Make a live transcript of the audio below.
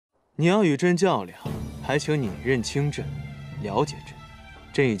你要与朕较量，还请你认清朕，了解朕。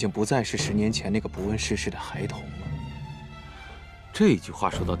朕已经不再是10年前那个不问世事的孩童了。这句话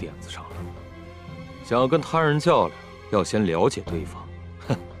说到点子上了。想要跟他人较量，要先了解对方。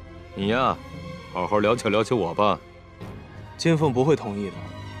哼，你呀，好好了解了解我吧。金凤不会同意的。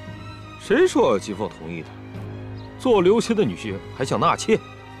谁说金凤同意的？做刘协的女婿还想纳妾？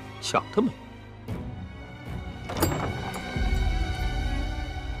想得美！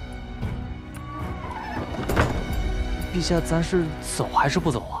陛下，咱是走还是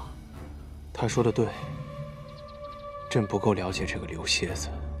不走啊？他说的对，朕不够了解这个刘蝎子。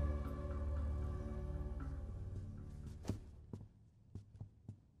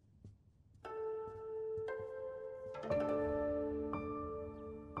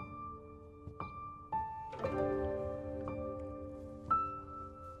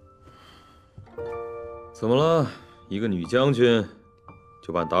怎么了？一个女将军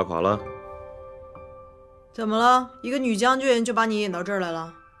就把你打垮了？怎么了？一个女将军就把你引到这儿来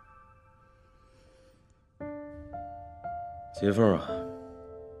了？金凤啊，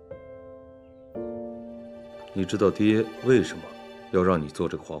你知道爹为什么要让你做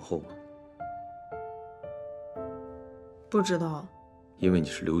这个皇后吗？不知道。因为你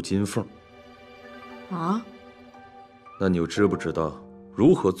是刘金凤。啊？那你又知不知道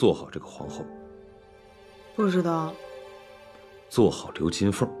如何做好这个皇后？不知道。做好刘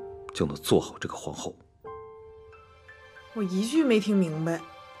金凤，就能做好这个皇后。我一句没听明白。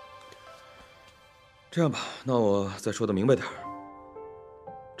这样吧，那我再说的明白点儿。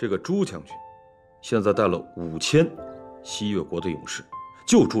这个朱将军现在带了5000西越国的勇士，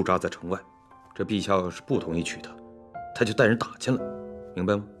就驻扎在城外。这陛下要是不同意娶她，他就带人打进来，明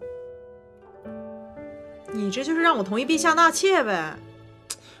白吗？你这就是让我同意陛下纳妾呗？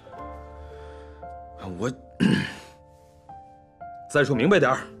我再说明白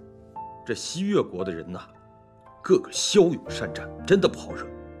点儿，这西越国的人呐，个个骁勇善战，真的不好惹。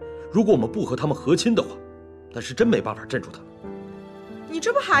如果我们不和他们和亲的话，那是真没办法镇住他们。你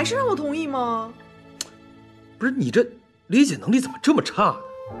这不还是让我同意吗？不是，你这理解能力怎么这么差呢？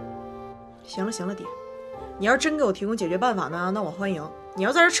行了行了，爹，你要是真给我提供解决办法呢，那我欢迎。你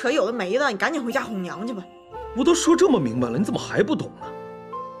要在这扯有的没的，你赶紧回家哄娘去吧。我都说这么明白了，你怎么还不懂呢？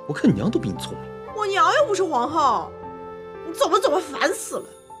我看你娘都比你聪明。我娘又不是皇后，你走吧走吧，烦死了。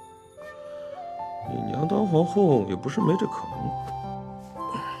你娘当皇后也不是没这可能。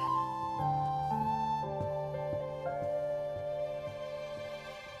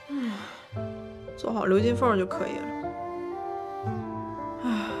做好刘金凤就可以了。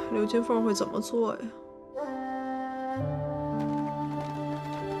唉，刘金凤会怎么做呀？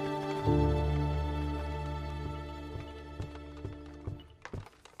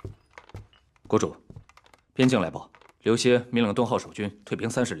国主，边境来报，刘协命令东浩守军退兵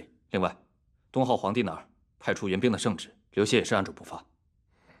30里。另外，东浩皇帝那儿派出援兵的圣旨，刘协也是按住不发。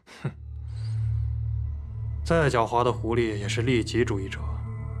哼，再狡猾的狐狸也是利己主义者。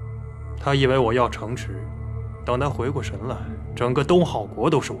他以为我要城池，等他回过神来，整个东浩国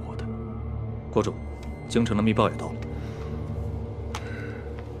都是我的。国主，京城的密报也到了。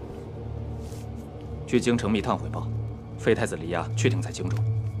据京城密探回报，废太子黎压确定在京中。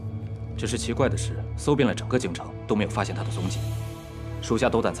只是奇怪的是，搜遍了整个京城都没有发现他的踪迹。属下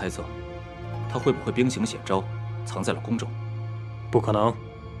斗胆猜测，他会不会兵行险招，藏在了宫中？不可能。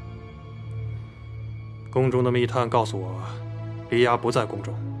宫中的密探告诉我，黎压不在宫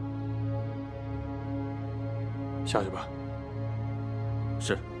中。下去吧。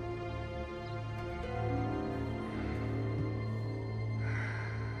是。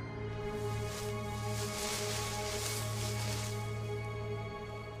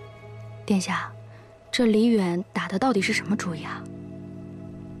殿下，这李远打的到底是什么主意啊？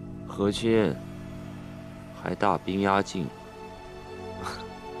和亲，还大兵压境，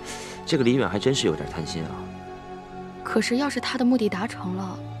这个李远还真是有点贪心啊。可是要是他的目的达成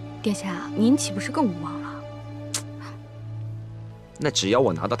了，殿下您岂不是更无望了？那只要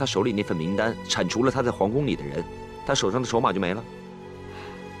我拿到他手里那份名单，铲除了他在皇宫里的人，他手上的筹码就没了。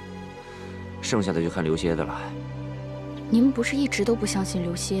剩下的就看刘协的了。您不是一直都不相信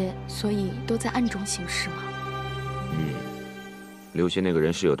刘协，所以都在暗中行事吗？刘协那个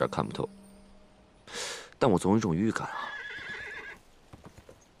人是有点看不透，但我总有一种预感啊。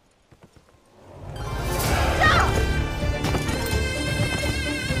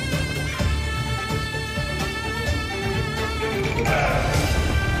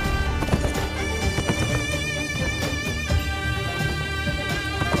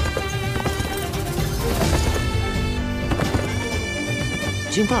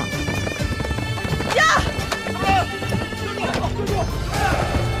金凤，呀！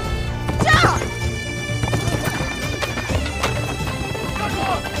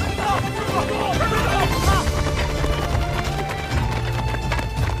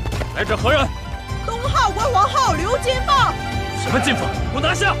是何人？东浩国皇后刘金凤。什么金凤？给我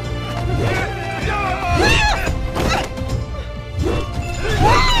拿下！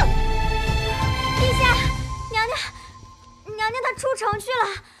陛下，娘娘她出城去了，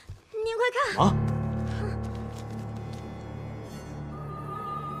您快看！啊！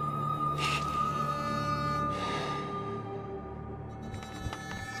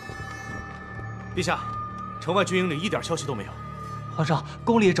陛下，城外军营里一点消息都没有。皇上，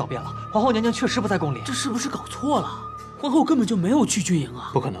宫里也找遍了，皇后娘娘确实不在宫里。这是不是搞错了？皇后根本就没有去军营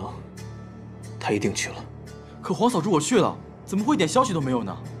啊！不可能，她一定去了。可皇嫂如果去了，怎么会一点消息都没有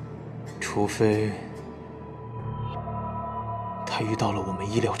呢？除非她遇到了我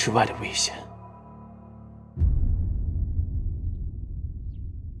们意料之外的危险。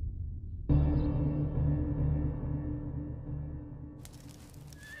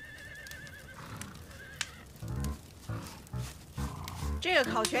这个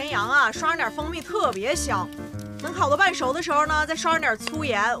烤全羊啊，刷上点蜂蜜特别香。等烤到半熟的时候呢，再刷上点粗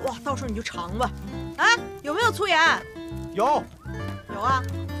盐，哇，到时候你就尝吧。哎，有没有粗盐？有。有啊。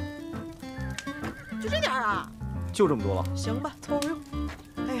就这点啊？就这么多了。行吧，凑合用。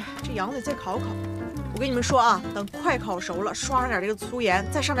哎呀，这羊得再烤烤。我跟你们说啊，等快烤熟了，刷上点这个粗盐，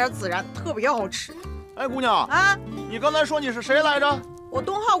再上点孜然，特别好吃。哎，姑娘啊，你刚才说你是谁来着？我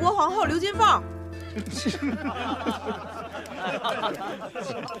东浩国皇后刘金凤。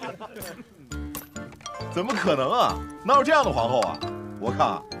怎么可能啊？哪有这样的皇后啊？我看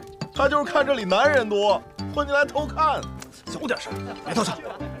啊，她就是看这里男人多，混进来偷看。小点声，别叨吵。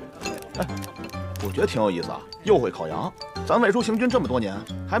哎，我觉得挺有意思啊，又会烤羊。咱魏书行军这么多年，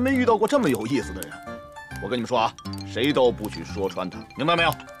还没遇到过这么有意思的人。我跟你们说啊，谁都不许说穿他，明白没有？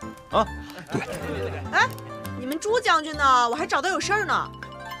啊，对。哎，你们朱将军呢？我还找他有事儿呢。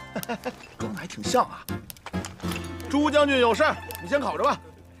装的还挺像啊。朱将军有事，你先烤着吧，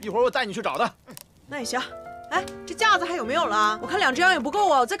一会儿我带你去找他。那也行。哎，这架子还有没有了？我看2只羊也不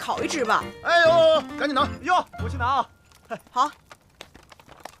够啊，我再烤1只吧。哎呦，赶紧拿！哟，我去拿啊。好，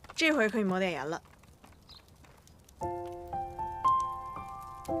这回可以抹点盐了。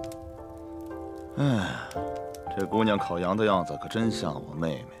哎，这姑娘烤羊的样子可真像我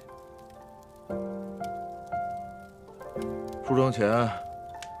妹妹。出征前，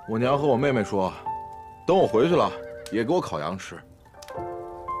我娘和我妹妹说，等我回去了，也给我烤羊吃。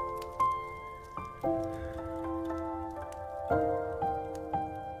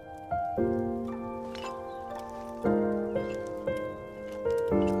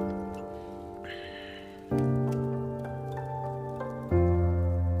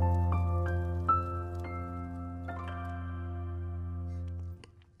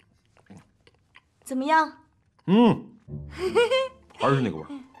怎么样？还是那个味儿。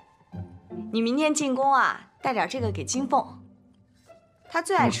你明天进宫啊，带点这个给金凤，她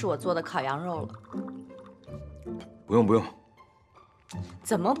最爱吃我做的烤羊肉了。不用不用。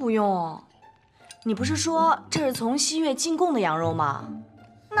怎么不用？你不是说这是从西岳进贡的羊肉吗？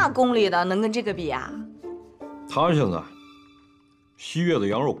那宫里的能跟这个比啊？他现在西岳的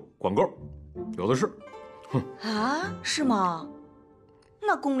羊肉管够，有的是。哼啊，是吗？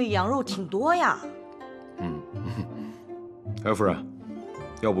那宫里羊肉挺多呀。哎，夫人，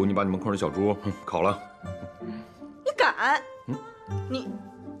要不你把你们空的小猪烤了？你敢？你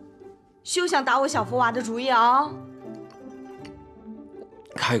休想打我小福娃的主意啊！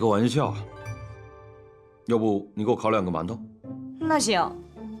开个玩笑。要不你给我烤2个馒头？那行。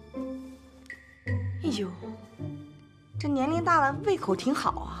哎呦，这年龄大了，胃口挺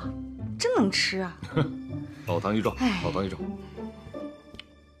好啊，真能吃啊！老唐一照，老唐一照。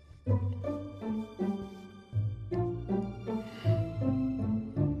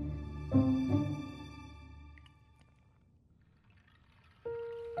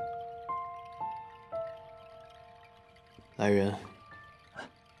来人！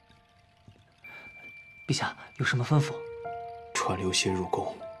陛下有什么吩咐？传刘协入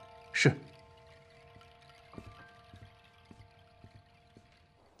宫。是。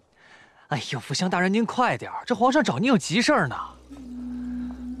哎呦，福相大人您快点儿，这皇上找您有急事儿呢。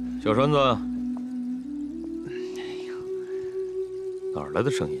小栓子，哪儿来的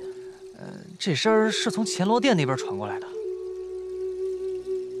声音？这声儿是从乾罗殿那边传过来的。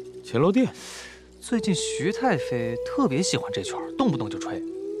乾罗殿？最近徐太妃特别喜欢这曲儿，动不动就吹。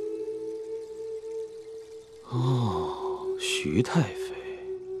哦，徐太妃，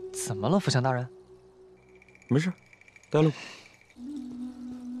怎么了，福相大人？没事，带路。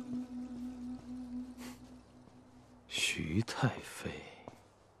徐太妃，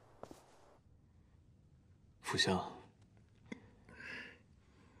福相，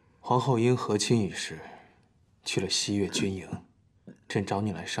皇后因和亲一事，去了西岳军营，朕找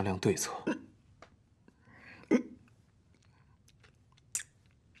你来商量对策。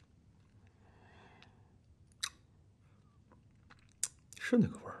是那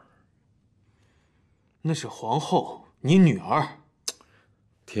个味儿。那是皇后，你女儿。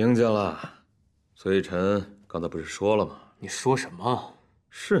听见了，罪臣刚才不是说了吗？你说什么？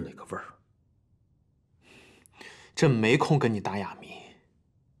是那个味儿。朕没空跟你打哑谜。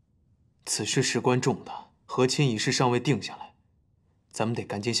此事事关重大，和亲一事尚未定下来，咱们得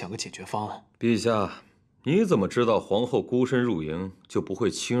赶紧想个解决方案。陛下，你怎么知道皇后孤身入营就不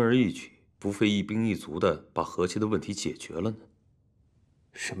会轻而易举、不费一兵一卒的把和亲的问题解决了呢？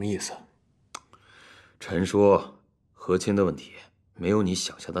什么意思？臣说，和亲的问题没有你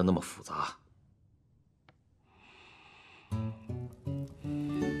想象的那么复杂。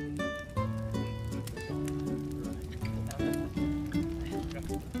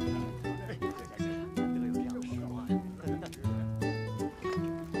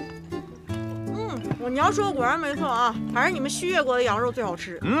我娘说的果然没错啊，还是你们西越国的羊肉最好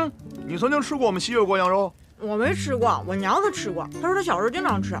吃。你曾经吃过我们西越国羊肉？我没吃过，我娘她吃过，她说她小时候经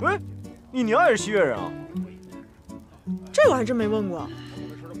常吃。喂，你娘也是西越人啊？这我还真没问过。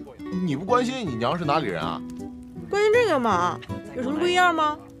你不关心你娘是哪里人啊？关心这个嘛？有什么不一样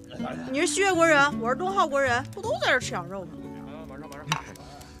吗？你是西越国人，我是东浩国人，不都在这吃羊肉吗？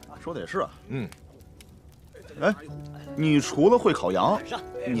说的也是啊。哎，你除了会烤羊，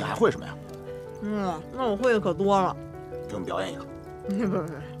你还会什么呀？那我会的可多了。给我们表演一个。不，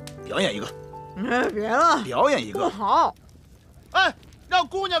表演一个。别了，表演一个。不好。哎，让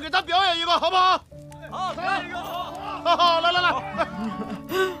姑娘给他表演一个，好不好？好，来一个。好，来。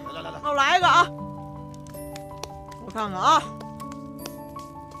那我来一个啊！我看看啊。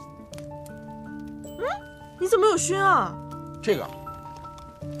你怎么有熏啊？这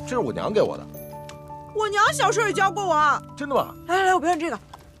是我娘给我的。我娘小时候也教过我。真的吗？来，我表演这个。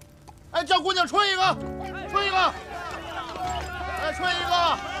哎，叫姑娘吹一个，吹一个，来吹一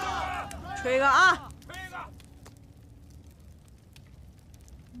个，吹一个啊！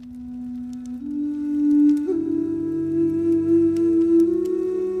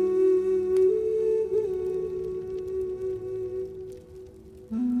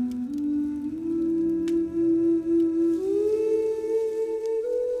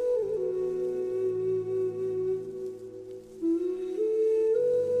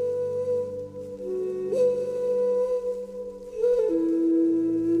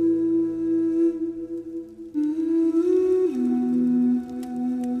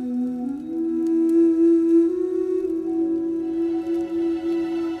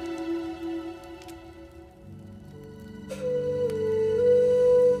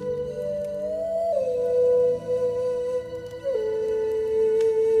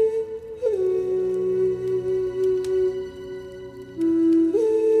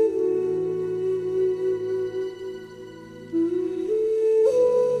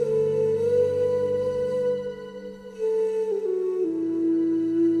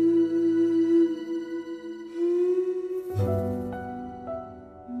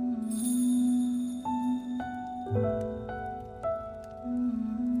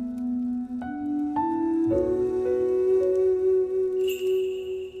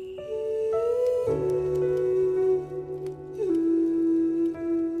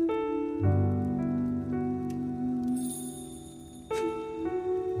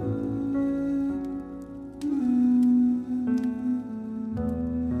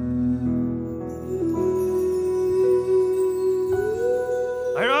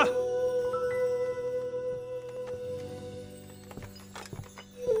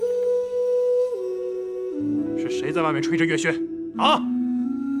谁在外面吹着乐旋啊？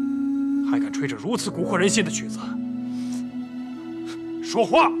还敢吹着如此蛊惑人心的曲子？说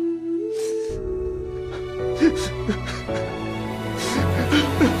话！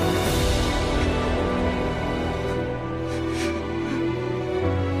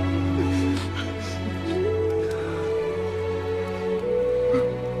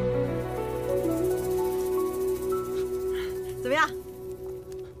怎么样？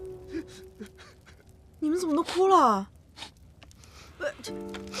你们怎么都哭了？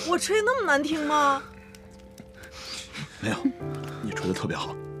我吹得那么难听吗？没有，你吹得特别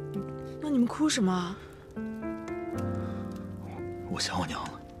好。那你们哭什么？我想我娘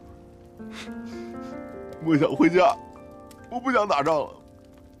了。我想回家，我不想打仗了。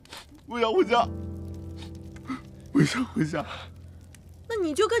我想回家，我想回家。那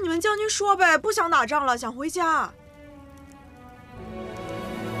你就跟你们将军说呗，不想打仗了，想回家。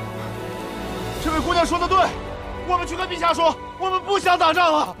这位姑娘说的对，我们去跟陛下说，我们不想打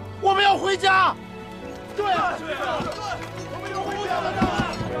仗了，我们要回家。对啊，我们要回家。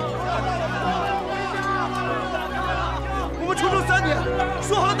我们出征3年，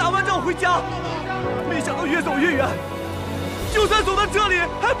说好了打完仗回家，没想到越走越远。就算走到这里，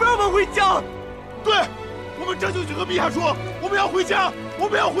还不让我们回家。对，我们这就去和陛下说，我们要回家，我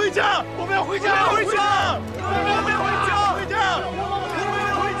们要回家，我们要回家，回家，我们要回家，回家，我们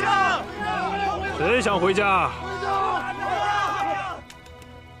要回家。谁想回家？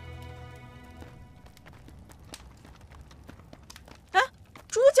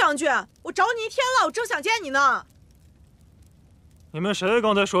朱将军，我找你一天了，我正想见你呢。你们谁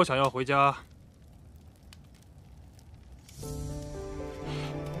刚才说想要回家？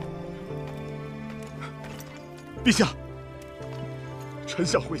陛下，臣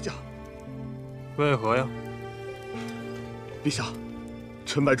想回家。为何呀？陛下，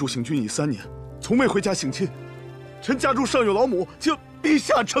臣外驻行军已3年，从未回家省亲。臣家中尚有老母，请陛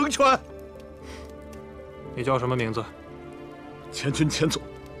下成全。你叫什么名字？前军前总，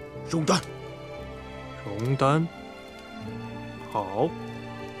荣丹。荣丹。好，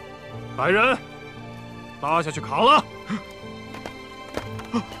来人，拉下去砍了！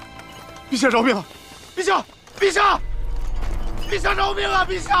陛下饶命啊！陛下，陛下，陛下饶命啊！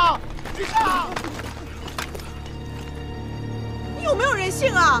陛下，陛下，你有没有人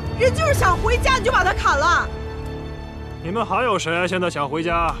性啊？人就是想回家，你就把他砍了。你们还有谁现在想回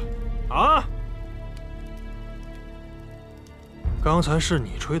家？啊？刚才是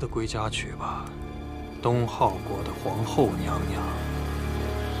你吹的归家曲吧？东浩国的皇后娘娘。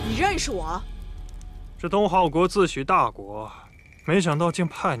你认识我？这东浩国自诩大国，没想到竟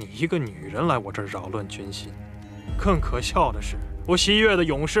派你一个女人来我这儿扰乱军心。更可笑的是，我西岳的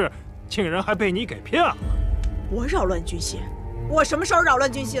勇士竟然还被你给骗了。我扰乱军心？我什么时候扰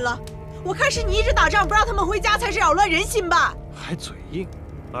乱军心了？我看是你一直打仗不让他们回家，才是扰乱人心吧？还嘴硬！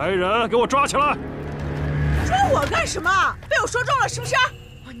来人，给我抓起来！抓我干什么？被我说中了是不是？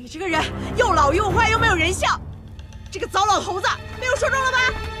你这个人又老又坏又没有人性，这个糟老头子被我说中了吧？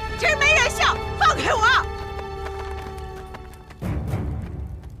真是没人性！放开我！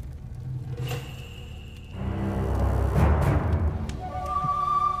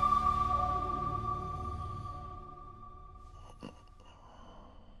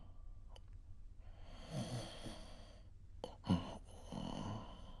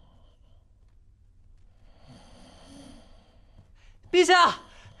陛下，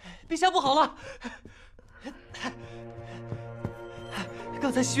陛下不好了！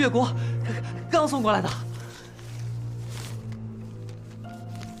刚才西越国刚送过来的。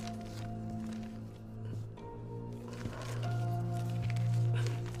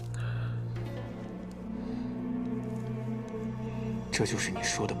这就是你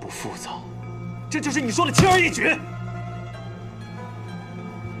说的不复杂，这就是你说的轻而易举。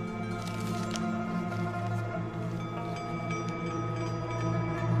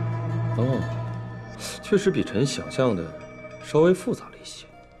哦，确实比臣想象的稍微复杂了一些。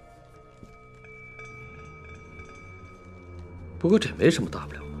不过这也没什么大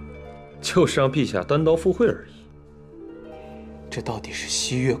不了的，就是让陛下单刀赴会而已。这到底是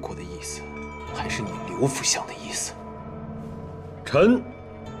西越国的意思，还是你刘福相的意思？臣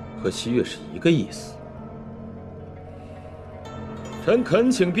和西越是一个意思。臣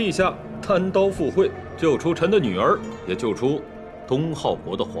恳请陛下单刀赴会，救出臣的女儿，也救出东浩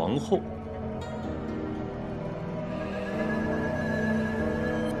国的皇后。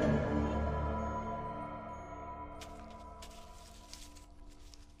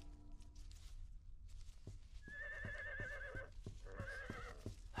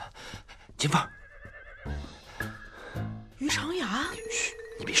金凤，于长雅，嘘，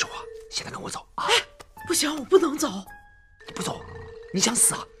你别说话，现在跟我走啊！哎，不行，我不能走。你不走，你想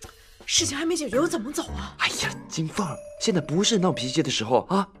死啊？事情还没解决，我怎么走啊？哎呀，金凤，现在不是闹脾气的时候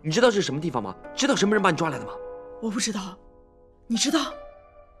啊！你知道这是什么地方吗？知道什么人把你抓来的吗？我不知道，你知道？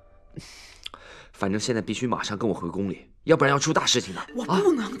反正现在必须马上跟我回宫里，要不然要出大事情的。我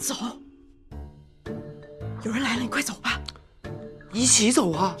不能走。有人来了，你快走吧。一起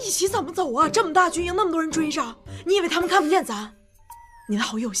走啊！一起怎么走啊？这么大军营，那么多人追上，你以为他们看不见咱？你的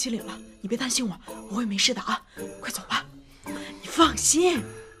好意我心里了，你别担心我，我会没事的啊！快走吧，你放心，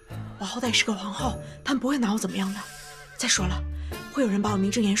我好歹是个皇后，他们不会拿我怎么样的。再说了，会有人把我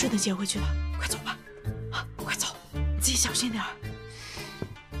名正言顺的接回去的。快走吧，啊，快走，你自己小心点儿。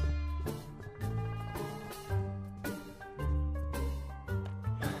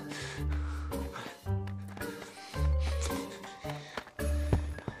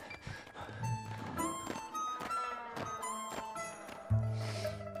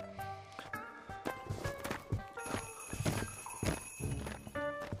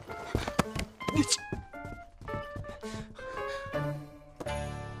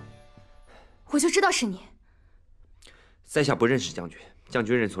就知道是你。在下不认识将军，将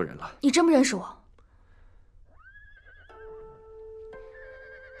军认错人了。你真不认识我？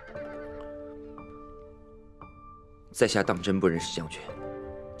在下当真不认识将军，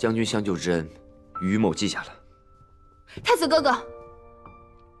将军相救之恩，于某记下了。太子哥哥，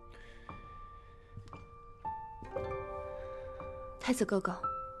太子哥哥，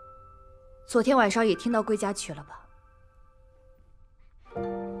昨天晚上也听到归家曲了吧？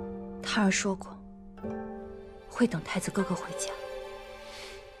胎儿说过，会等太子哥哥回家。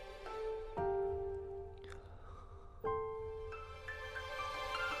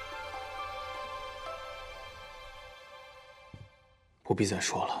不必再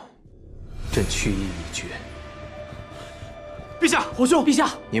说了，朕去意已决。陛下，皇兄，陛下，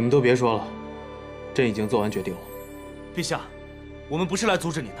你们都别说了，朕已经做完决定了。陛下，我们不是来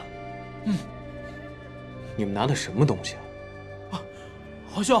阻止你的。你们拿的什么东西啊？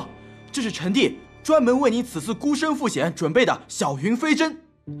皇兄，这是臣弟专门为你此次孤身赴险准备的小云飞针，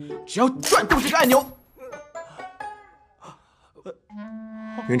只要转动这个按钮，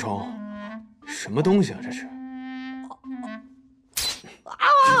云虫，什么东西啊？这是？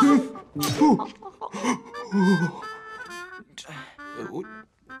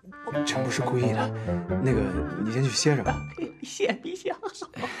朕不是故意的，那个你先去歇着吧。谢陛下。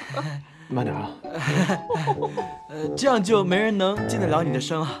慢点啊。这样就没人能进得了你的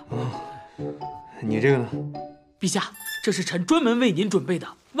身了。你这个呢？陛下，这是臣专门为您准备的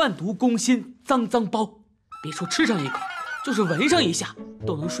万毒攻心脏脏包，别说吃上一口，就是闻上一下，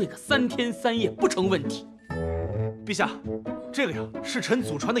都能睡个3天3夜不成问题。陛下，这个呀是臣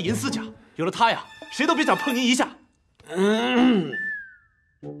祖传的银丝甲，有了它呀，谁都别想碰您一下。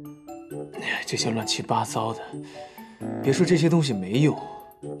这些乱七八糟的，别说这些东西没用，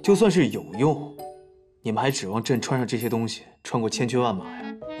就算是有用，你们还指望朕穿上这些东西穿过千军万马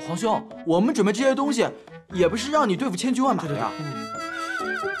呀？皇兄，我们准备这些东西，也不是让你对付千军万马的呀。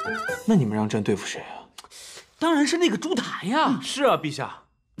那你们让朕对付谁啊？当然是那个朱檀呀。是啊，陛下，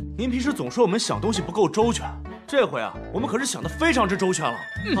您平时总说我们想东西不够周全，这回啊，我们可是想得非常之周全了。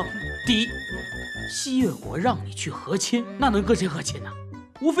第一，西越国让你去和亲，那能跟谁和亲呢？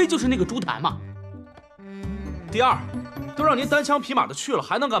无非就是那个朱檀嘛。第二，都让您单枪匹马的去了，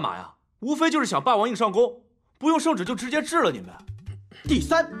还能干嘛呀？无非就是想霸王硬上弓，不用圣旨就直接治了你们。第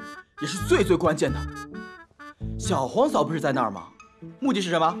三，也是最关键的，小皇嫂不是在那儿吗？目的是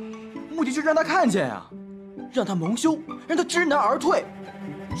什么？目的就是让他看见呀，让他蒙羞，让他知难而退。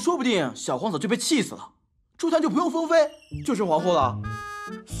说不定小皇嫂就被气死了，朱檀就不用封妃，就剩皇后了。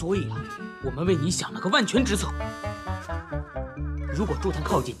所以啊，我们为你想了个万全之策。如果朱檀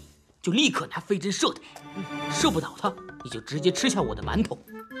靠近你，就立刻拿飞针射他；射不倒他，你就直接吃下我的馒头，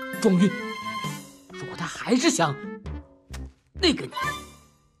装晕。如果他还是想那个你，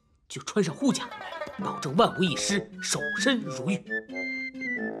就穿上护甲，保证万无一失，守身如玉。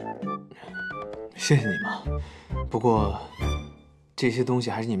谢谢你们，不过这些东西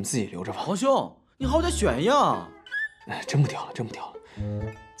还是你们自己留着吧。皇兄，你好歹选呀！真不挑了，真不挑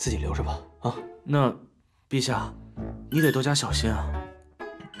了，自己留着吧。啊，那陛下，你得多加小心啊。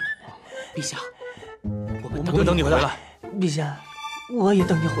陛下，我们会等你回来。陛下，我也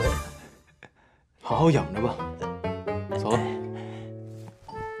等你回来。好好养着吧。走了。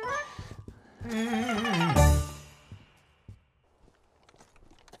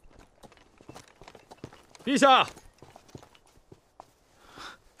陛下，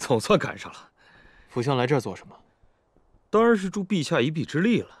总算赶上了。福相来这儿做什么？当然是助陛下一臂之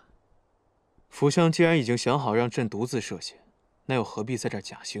力了。福相既然已经想好让朕独自涉险，那又何必在这儿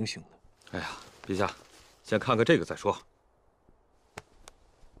假惺惺的？哎呀，陛下，先看看这个再说。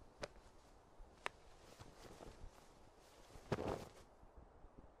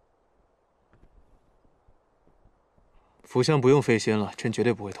福相不用费心了，朕绝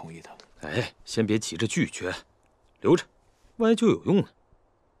对不会同意的。哎，先别急着拒绝，留着，万一就有用呢。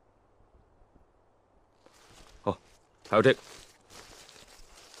哦，还有这个，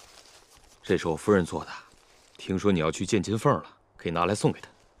这是我夫人做的，听说你要去见金凤了，可以拿来送给她。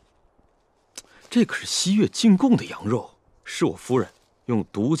这可是西越进贡的羊肉，是我夫人用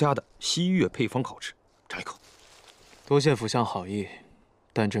独家的西越配方烤制。尝一口。多谢福相好意，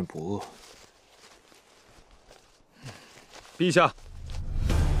但朕不饿。陛下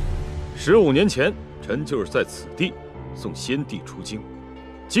，15年前，臣就是在此地送先帝出京，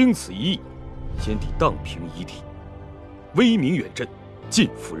经此一役，先帝荡平夷狄，威名远震，尽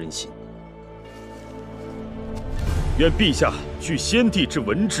服人心。愿陛下据先帝之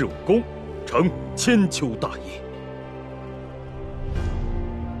文治武功，成千秋大业。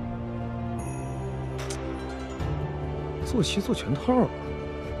做戏做全套。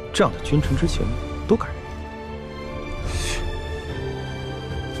这样的君臣之情多感人。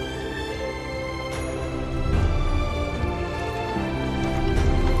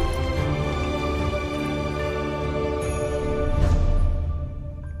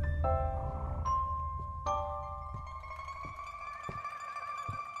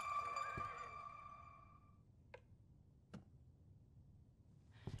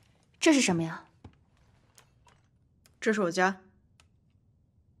这是什么呀？这是我家。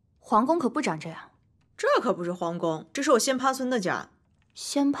皇宫可不长这样。这可不是皇宫，这是我仙葩村的家。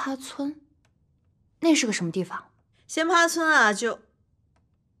仙葩村？那是个什么地方？仙葩村啊，就……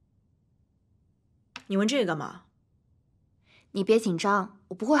你问这个干嘛？你别紧张，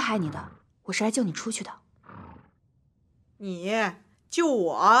我不会害你的，我是来救你出去的。你救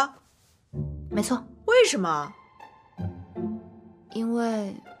我？没错。为什么？因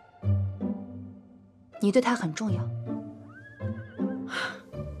为你对他很重要。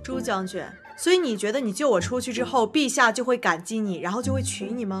朱将军，所以你觉得你救我出去之后，陛下就会感激你，然后就会娶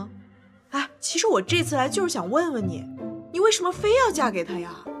你吗？哎，其实我这次来就是想问问你，你为什么非要嫁给他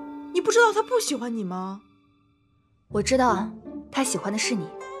呀？你不知道他不喜欢你吗？我知道，他喜欢的是你。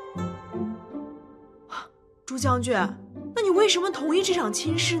朱将军，那你为什么同意这场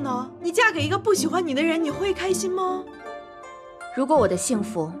亲事呢？你嫁给一个不喜欢你的人，你会开心吗？如果我的幸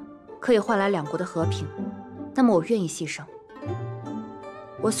福可以换来两国的和平，那么我愿意牺牲。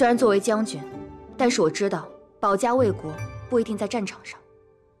我虽然作为将军，但是我知道保家卫国不一定在战场上。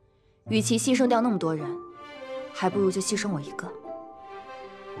与其牺牲掉那么多人，还不如就牺牲我一个。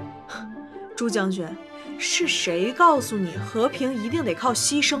朱将军，是谁告诉你和平一定得靠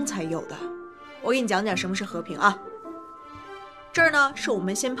牺牲才有的？我给你讲讲什么是和平啊。这儿呢是我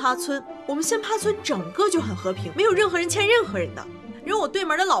们仙葩村，我们仙葩村整个就很和平，没有任何人欠任何人的。人我对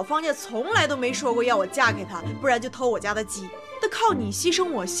门的老方家从来都没说过要我嫁给他，不然就偷我家的鸡。那靠你牺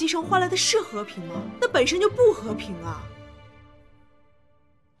牲我牺牲换来的是和平吗？那本身就不和平啊。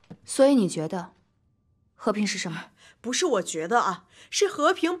所以你觉得和平是什么？不是我觉得啊，是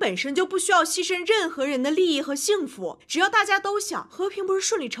和平本身就不需要牺牲任何人的利益和幸福，只要大家都想，和平不是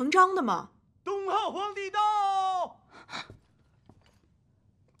顺理成章的吗？东汉皇帝到！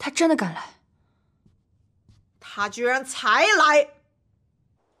他真的敢来？他居然才来！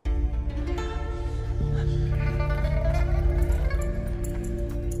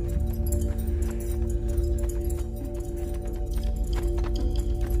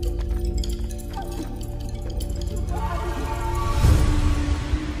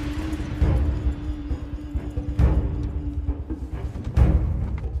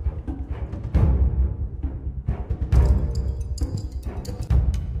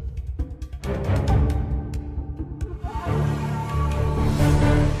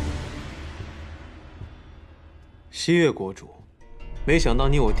西岳国主，没想到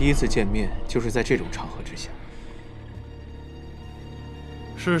你我第一次见面就是在这种场合之下。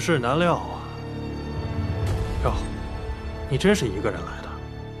世事难料啊！哟，你真是一个人来的？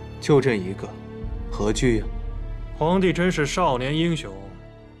就这一个，何惧呀？皇帝真是少年英雄，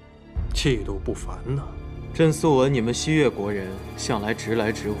气度不凡呐。朕素闻你们西岳国人向来直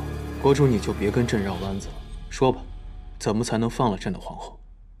来直往，国主你就别跟朕绕弯子了。说吧，怎么才能放了朕的皇后？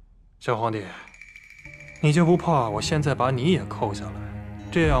小皇帝。你就不怕我现在把你也扣下来，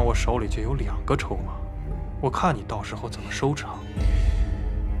这样我手里就有2个筹码，我看你到时候怎么收场。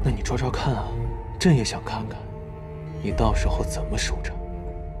那你抓抓看啊，朕也想看看，你到时候怎么收场。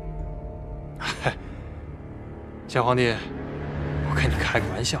小皇帝，我跟你开个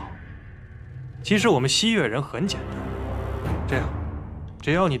玩笑。其实我们西岳人很简单，这样，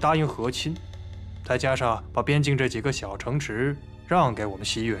只要你答应和亲，再加上把边境这几个小城池让给我们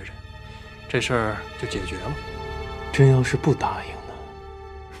西岳人，这事儿就解决了。朕要是不答应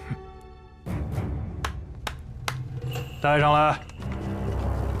呢？带上来。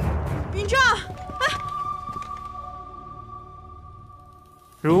允正，哎，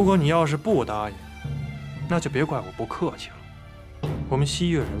如果你要是不答应，那就别怪我不客气了。我们西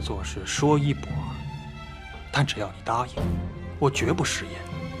岳人做事说一不二，但只要你答应，我绝不食言。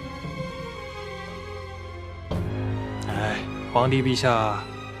哎，皇帝陛下，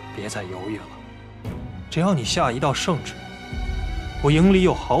别再犹豫了。只要你下一道圣旨，我营里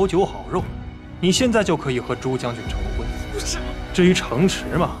有好酒好肉，你现在就可以和朱将军成婚。至于城池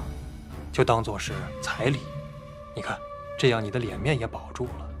嘛，就当做是彩礼。你看，这样你的脸面也保住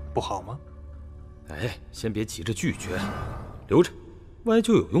了，不好吗？哎，先别急着拒绝，留着，万一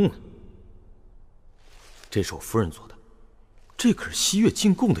就有用呢。这是我夫人做的，这可是西岳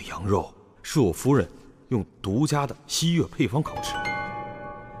进贡的羊肉，是我夫人用独家的西岳配方烤制。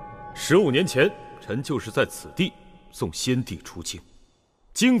15年前，臣就是在此地送先帝出京，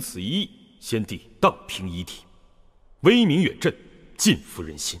经此一役，先帝荡平夷狄，威名远震，尽服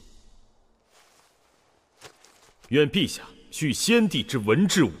人心。愿陛下续先帝之文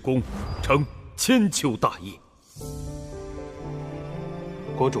治武功，成千秋大业。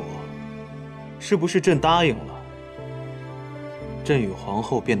国主，是不是朕答应了，朕与皇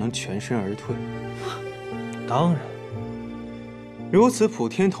后便能全身而退？当然。如此普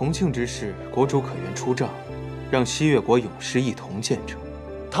天同庆之事，国主可愿出帐，让西越国勇士一同见证？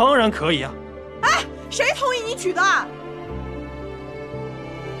当然可以啊！哎，谁同意你娶的？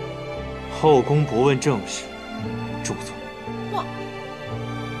后宫不问政事，住嘴！我，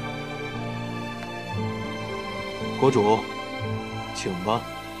国主，请吧。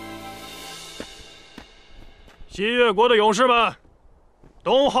西越国的勇士们，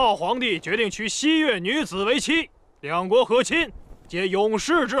东浩皇帝决定娶西越女子为妻，两国和亲，皆勇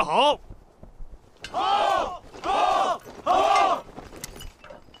士之好。好，好，好！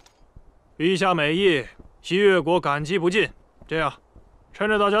陛下美意，西越国感激不尽。这样，趁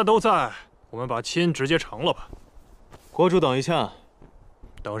着大家都在，我们把亲直接成了吧。国主，等一下。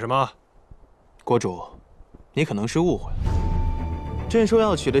等什么？国主，你可能是误会了。朕说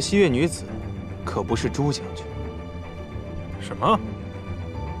要娶的西越女子，可不是朱将军。什么？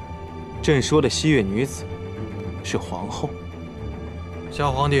朕说的西越女子，是皇后。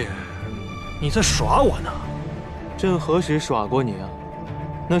小皇帝，你在耍我呢？朕何时耍过你啊？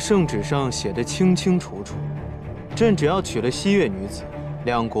那圣旨上写的清清楚楚，朕只要娶了西越女子，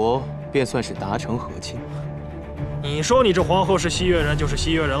两国便算是达成和亲。你说你这皇后是西越人，就是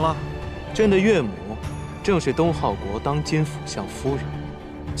西越人了。朕的岳母正是东浩国当今辅相夫人，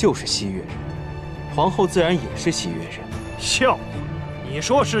就是西越人，皇后自然也是西越人。笑话，你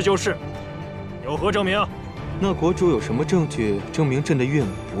说是就是，有何证明？那国主有什么证据证明朕的岳母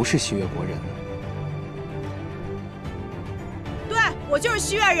不是西越国人呢？对，我就是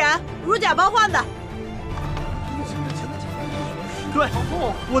西越人，如假包换的。对，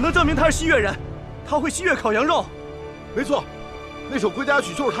我能证明他是西越人，他会西越烤羊肉。没错，那首《归家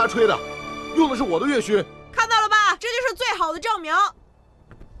曲》就是他吹的，用的是我的乐勋。看到了吧？这就是最好的证明。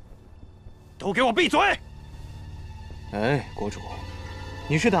都给我闭嘴！哎，国主，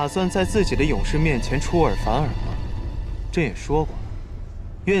你是打算在自己的勇士面前出尔反尔吗？朕也说过了，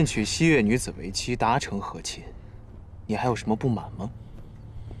愿娶西越女子为妻，达成和亲。你还有什么不满吗？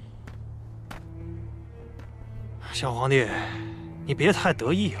小皇帝，你别太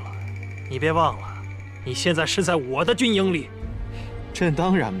得意了。你别忘了，你现在是在我的军营里。朕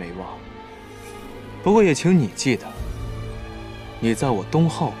当然没忘。不过也请你记得，你在我东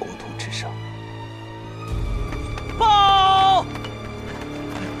浩国土之上。报！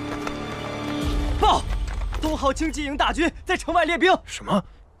报！东浩经济营大军在城外列兵。什么？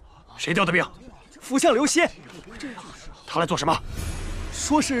谁调的兵？辅相刘歇。他来做什么？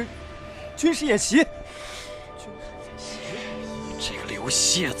说是军事演习。这个刘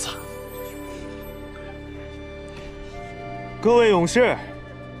蝎子！各位勇士，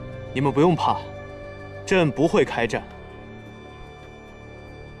你们不用怕，朕不会开战。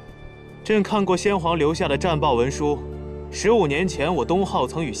朕看过先皇留下的战报文书，15年前我东浩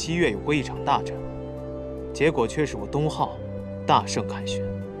曾与西越有过一场大战，结果却是我东浩大胜凯旋。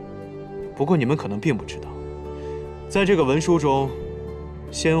不过你们可能并不知道，在这个文书中，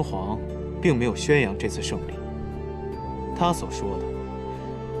先皇并没有宣扬这次胜利。他所说的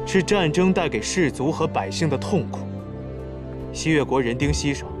是战争带给士卒和百姓的痛苦。西越国人丁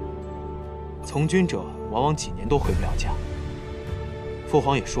稀少，从军者往往几年都回不了家。父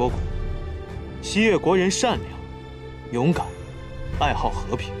皇也说过，西越国人善良、勇敢，爱好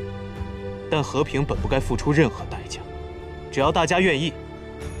和平，但和平本不该付出任何代价。只要大家愿意，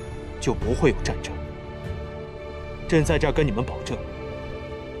就不会有战争。朕在这儿跟你们保证，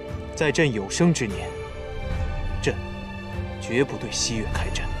在朕有生之年，朕绝不对西越开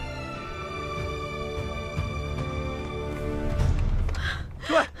战。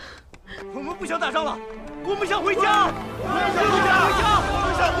对，我们不想打仗了，我们想回家，我们想回家，我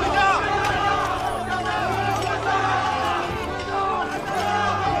们想回家。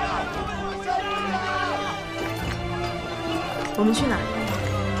我们去哪？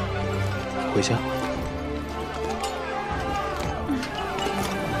回家。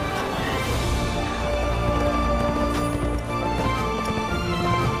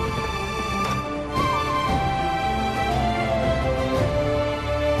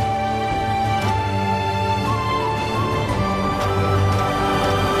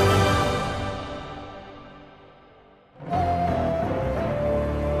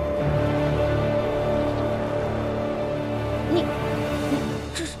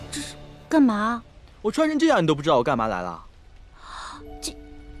干嘛？我穿成这样，你都不知道我干嘛来了？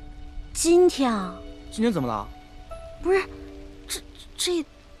今天啊？今天怎么了？不是，这也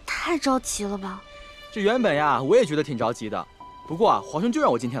太着急了吧？这原本呀，我也觉得挺着急的。不过啊，皇上就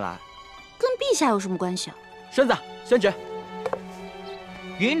让我今天来，跟陛下有什么关系啊？栓子，宣旨。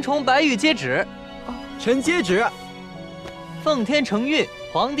云重白玉接旨。臣接旨。奉天承运，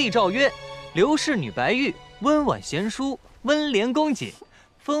皇帝诏曰：刘氏女白玉，温婉贤淑，温廉恭谨，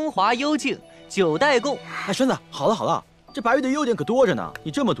风华幽静，九代共。哎，栓子，好了好了，这白玉的优点可多着呢，你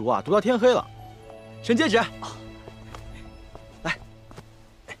这么读啊，读到天黑了。臣接旨。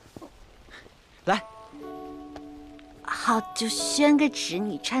来。好，就宣个旨，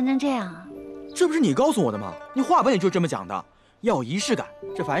你穿成这样啊？这不是你告诉我的吗？你话本里就这么讲的，要有仪式感，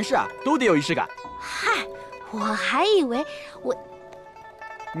这凡事啊都得有仪式感。嗨，我还以为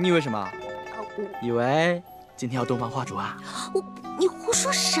你以为什么？以为今天要洞房花烛啊？你胡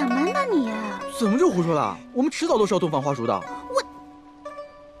说什么呢你？怎么就胡说了？我们迟早都是要洞房花烛的。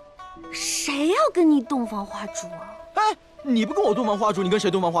谁要跟你洞房花烛啊？哎，你不跟我洞房花烛，你跟谁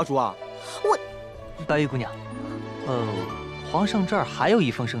洞房花烛啊？白玉姑娘，皇上这儿还有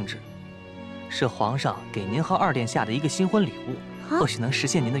一封圣旨，是皇上给您和二殿下的一个新婚礼物，或许能实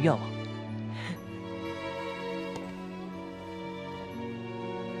现您的愿望。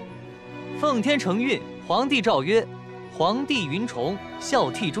奉天承运，皇帝诏曰：皇帝云重，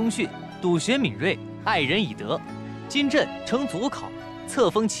孝悌忠训，笃学敏锐，爱人以德。今朕承祖考，册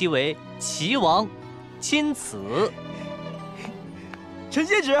封其为齐王，钦此。臣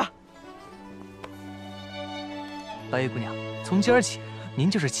接旨。白玉姑娘，从今儿起，您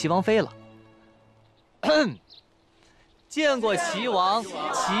就是齐王妃了。见过齐王，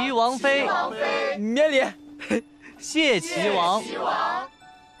齐王妃，免礼。谢齐王。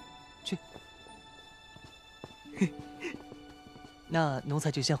去。那奴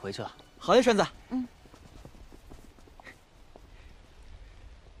才就先回去了。好嘞，栓子。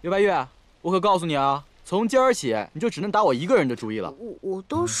刘白玉，我可告诉你啊，从今儿起，你就只能打我一个人的主意了。我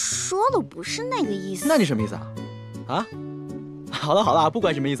都说了不是那个意思。那你什么意思啊？啊？好了好了，不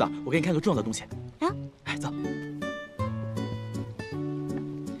管什么意思，我给你看个重要的东西。啊？哎，走。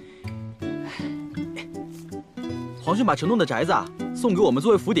皇上把城东的宅子啊送给我们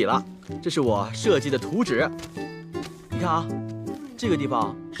作为府邸了，这是我设计的图纸。你看啊，这个地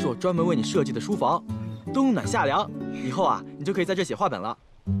方是我专门为你设计的书房，冬暖夏凉，以后啊你就可以在这写话本了。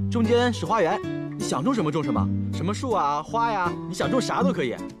中间是花园，你想种什么种什么，什么树啊花呀，你想种啥都可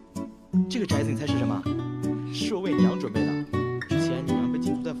以。这个宅子你猜是什么？是我为娘准备的。之前你娘被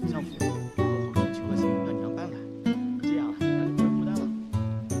禁足在府相府，然后皇上求了情，让你娘搬来，这样娘就不会负担了。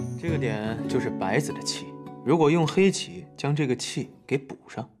这个点就是白子的气，如果用黑棋将这个气给补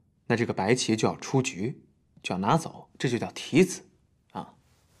上，那这个白棋就要出局，就要拿走，这就叫提子啊。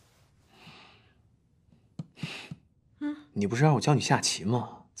你不是让我教你下棋吗？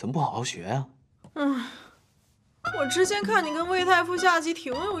怎么不好好学啊？我之前看你跟魏太傅下棋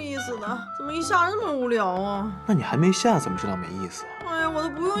挺有意思的，怎么一下那么无聊啊？那你还没下，怎么知道没意思啊？哎呀，我都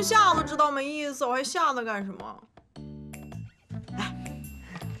不用下都知道没意思，我还下它干什么？来，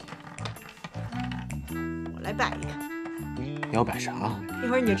我来摆一个。你要摆啥？一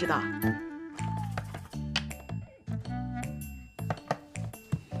会儿你就知道。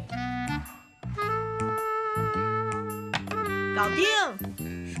搞定。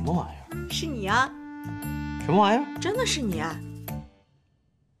什么玩意儿？是你啊。什么玩意儿？真的是你啊！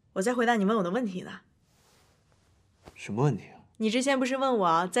我在回答你问我的问题呢。什么问题啊？你之前不是问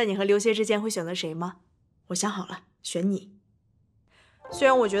我在你和刘协之间会选择谁吗？我想好了，选你。虽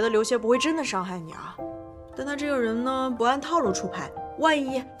然我觉得刘协不会真的伤害你啊，但他这个人呢，不按套路出牌，万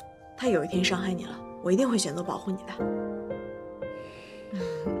一他有一天伤害你了，我一定会选择保护你的。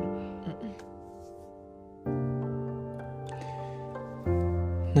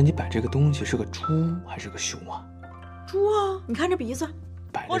那你摆这个东西是个猪还是个熊啊？猪啊！你看这鼻子。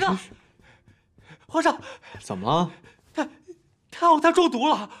摆的是……皇上，怎么了？他中毒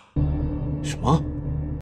了。什么？